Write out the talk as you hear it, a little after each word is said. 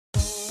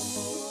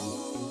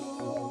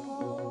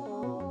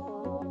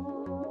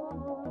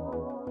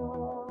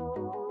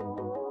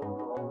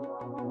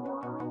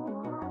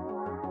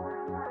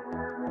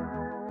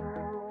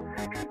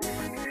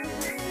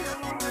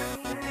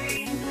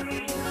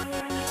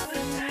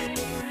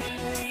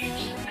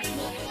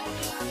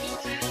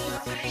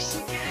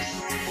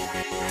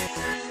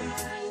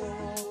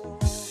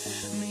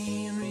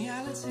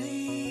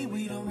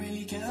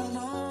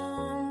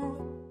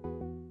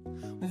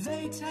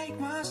take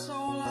my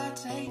soul, I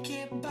take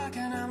it back,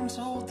 and I'm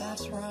told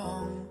that's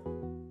wrong.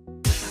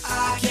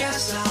 I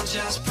guess I'll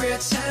just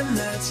pretend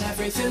that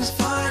everything's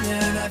fine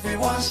and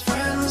everyone's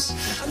friends,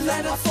 and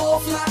then I fall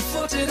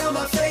flat-footed on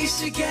my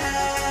face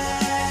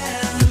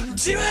again.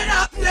 Do it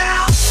up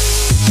now!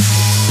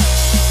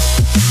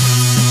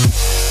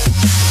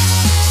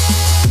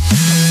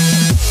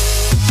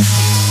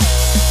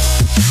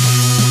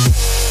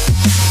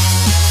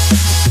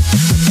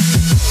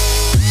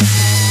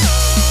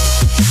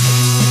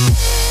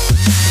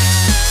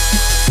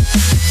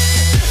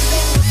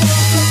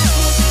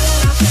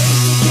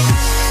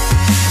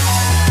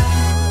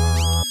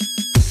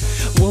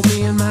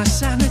 My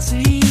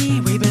sanity,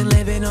 we've been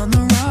living on the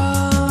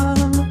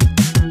run.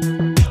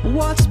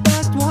 What's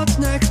best, what's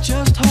next,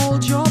 just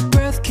hold your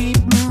breath, keep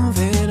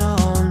moving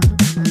on.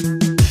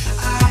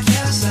 I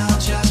guess I'll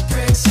just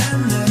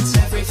pretend that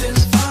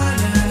everything's fine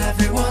and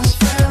everyone's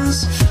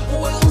friends.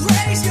 Well,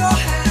 raise your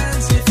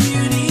hands if you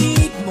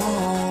need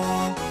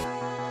more.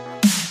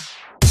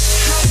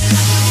 Had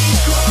enough of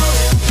these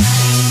growing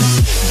pains,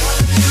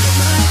 gotta do it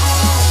my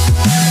own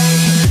way.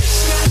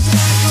 Snaps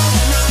like all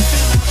the knife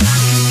in the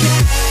back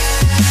again.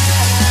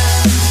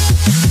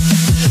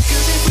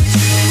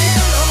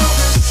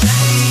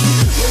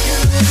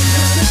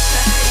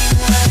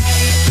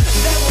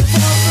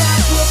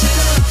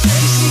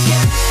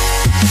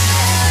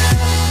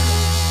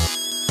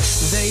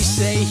 They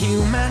say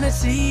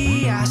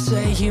humanity, I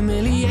say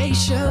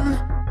humiliation.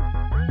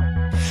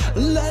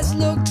 Let's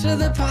look to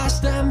the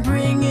past and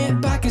bring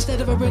it back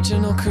instead of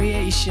original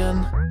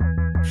creation.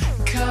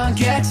 Can't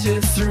get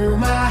it through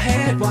my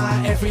head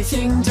why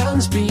everything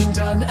done's being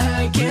done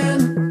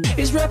again.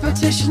 Is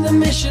repetition the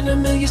mission,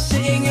 and you're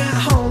sitting at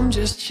home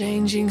just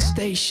changing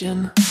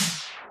station?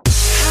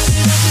 Had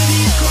enough of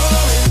these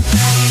growing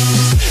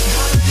pains,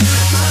 gotta do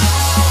it my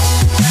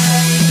own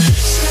way.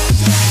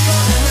 Snaps like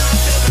on a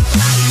knife in the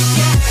back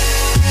again.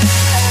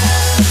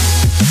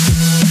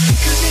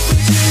 Cause if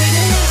we're doing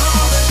it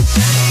all the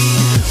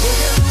same, we're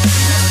gonna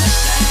end up the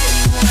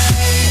same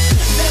way.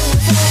 Then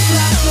we'll fall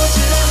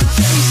flat-footed on our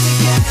face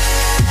again.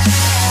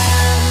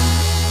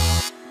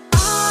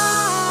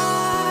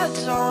 I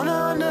don't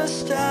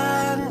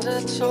understand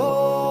at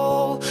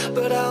all,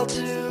 but I'll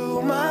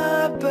do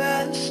my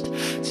best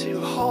to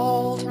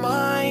hold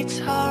my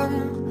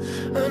tongue.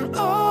 And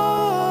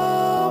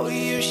oh,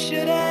 you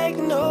should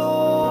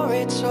ignore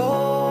it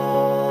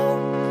all.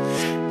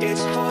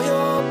 It's for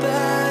your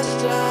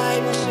best,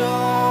 I'm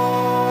told.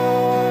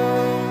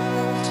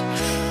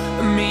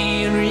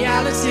 Me and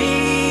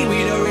reality,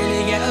 we don't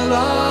really get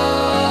along.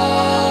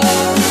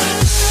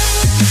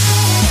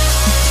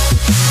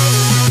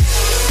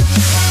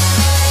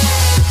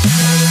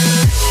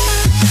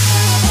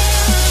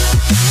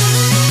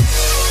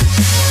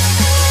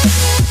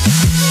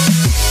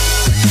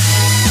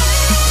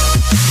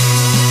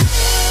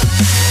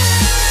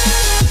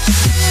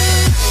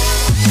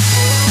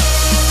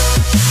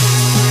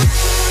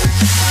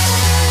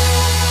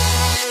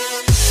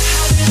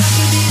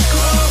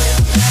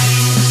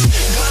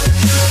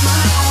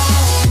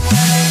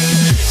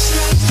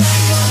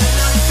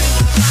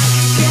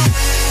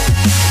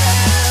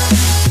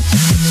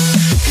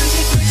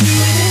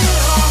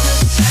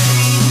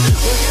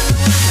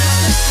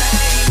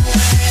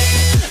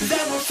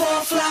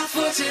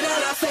 Flat-footed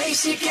on our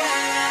face again.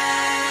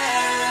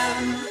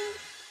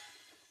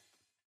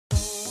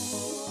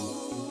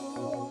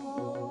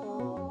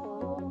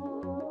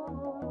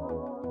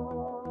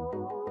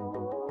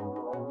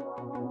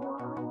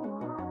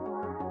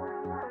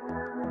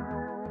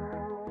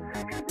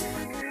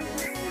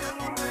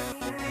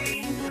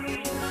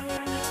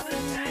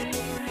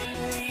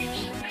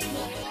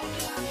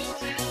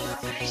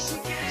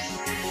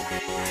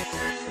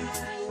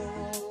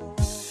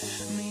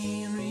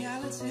 Me and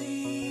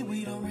reality,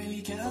 we don't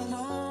really get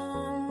along.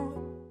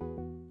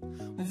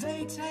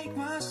 They take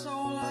my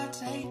soul, I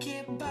take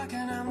it back,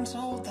 and I'm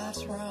told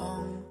that's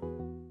wrong.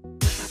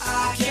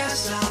 I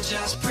guess I'll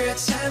just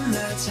pretend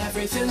that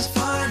everything's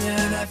fine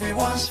and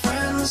everyone's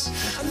friends,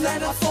 and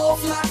then I fall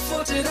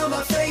flat-footed on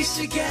my face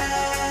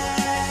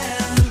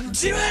again.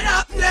 Do it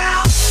up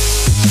now!